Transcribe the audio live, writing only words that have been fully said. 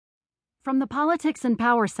From the Politics and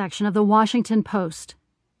Power section of the Washington Post.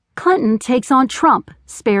 Clinton takes on Trump,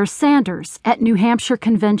 spares Sanders at New Hampshire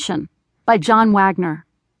convention, by John Wagner.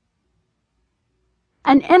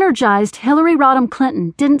 An energized Hillary Rodham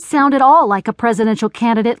Clinton didn't sound at all like a presidential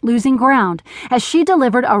candidate losing ground as she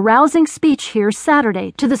delivered a rousing speech here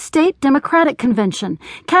Saturday to the state Democratic convention,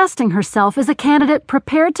 casting herself as a candidate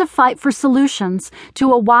prepared to fight for solutions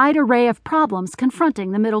to a wide array of problems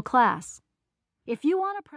confronting the middle class. If you want to